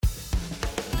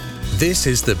This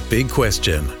is The Big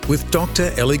Question with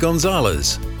Dr. Ellie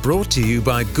Gonzalez, brought to you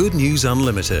by Good News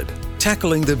Unlimited,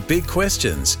 tackling the big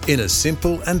questions in a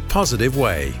simple and positive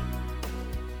way.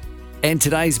 And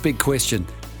today's big question,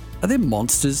 are there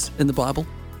monsters in the Bible?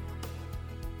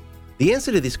 The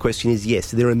answer to this question is yes,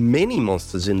 there are many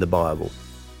monsters in the Bible,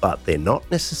 but they're not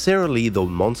necessarily the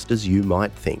monsters you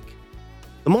might think.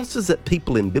 The monsters that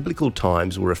people in biblical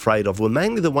times were afraid of were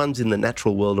mainly the ones in the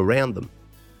natural world around them.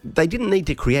 They didn't need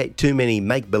to create too many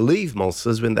make-believe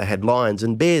monsters when they had lions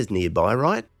and bears nearby,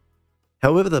 right?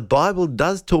 However, the Bible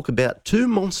does talk about two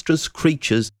monstrous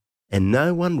creatures, and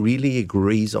no one really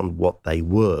agrees on what they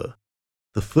were.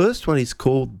 The first one is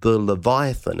called the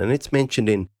Leviathan, and it's mentioned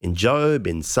in Job,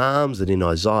 in Psalms, and in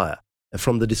Isaiah. And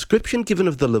from the description given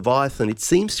of the Leviathan, it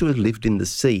seems to have lived in the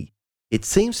sea. It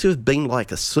seems to have been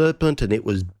like a serpent, and it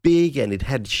was big and it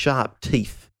had sharp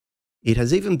teeth. It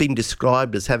has even been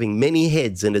described as having many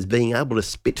heads and as being able to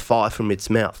spit fire from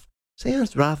its mouth.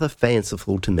 Sounds rather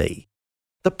fanciful to me.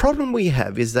 The problem we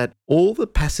have is that all the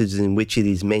passages in which it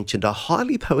is mentioned are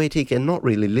highly poetic and not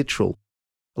really literal.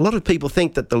 A lot of people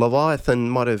think that the Leviathan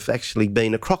might have actually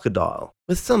been a crocodile,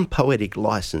 with some poetic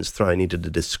license thrown into the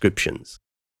descriptions.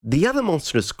 The other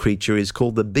monstrous creature is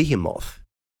called the Behemoth,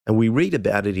 and we read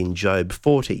about it in Job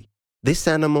 40. This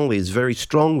animal is very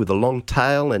strong with a long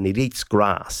tail and it eats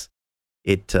grass.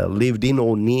 It lived in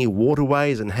or near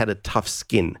waterways and had a tough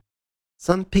skin.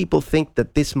 Some people think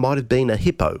that this might have been a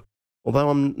hippo,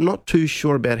 although I'm not too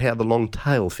sure about how the long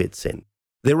tail fits in.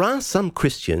 There are some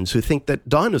Christians who think that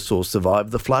dinosaurs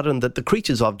survived the flood and that the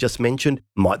creatures I've just mentioned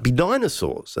might be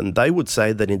dinosaurs, and they would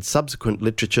say that in subsequent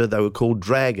literature they were called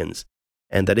dragons,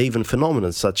 and that even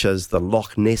phenomena such as the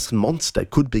Loch Ness Monster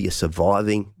could be a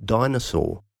surviving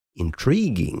dinosaur.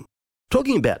 Intriguing.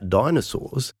 Talking about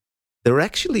dinosaurs, there are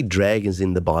actually dragons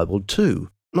in the Bible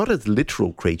too, not as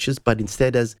literal creatures, but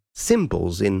instead as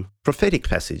symbols in prophetic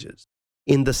passages.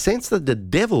 In the sense that the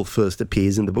devil first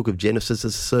appears in the book of Genesis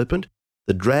as a serpent,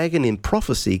 the dragon in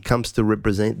prophecy comes to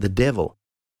represent the devil.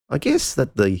 I guess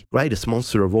that the greatest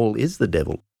monster of all is the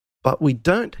devil, but we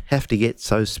don't have to get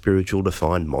so spiritual to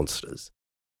find monsters.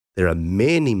 There are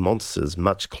many monsters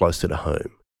much closer to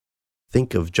home.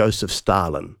 Think of Joseph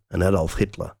Stalin and Adolf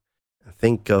Hitler.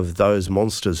 Think of those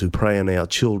monsters who prey on our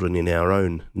children in our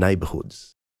own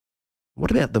neighbourhoods.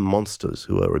 What about the monsters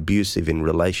who are abusive in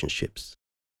relationships,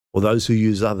 or those who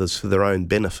use others for their own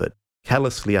benefit,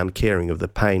 callously uncaring of the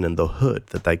pain and the hurt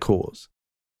that they cause?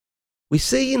 We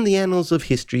see in the annals of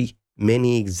history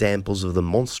many examples of the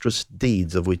monstrous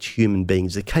deeds of which human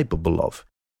beings are capable of,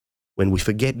 when we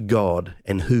forget God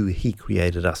and who He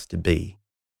created us to be.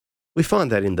 We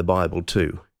find that in the Bible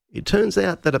too. It turns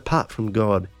out that apart from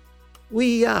God,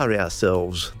 we are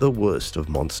ourselves the worst of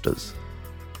monsters.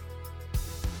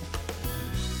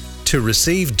 To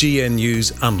receive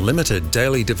GNU's unlimited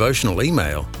daily devotional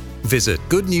email, visit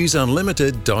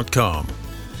goodnewsunlimited.com.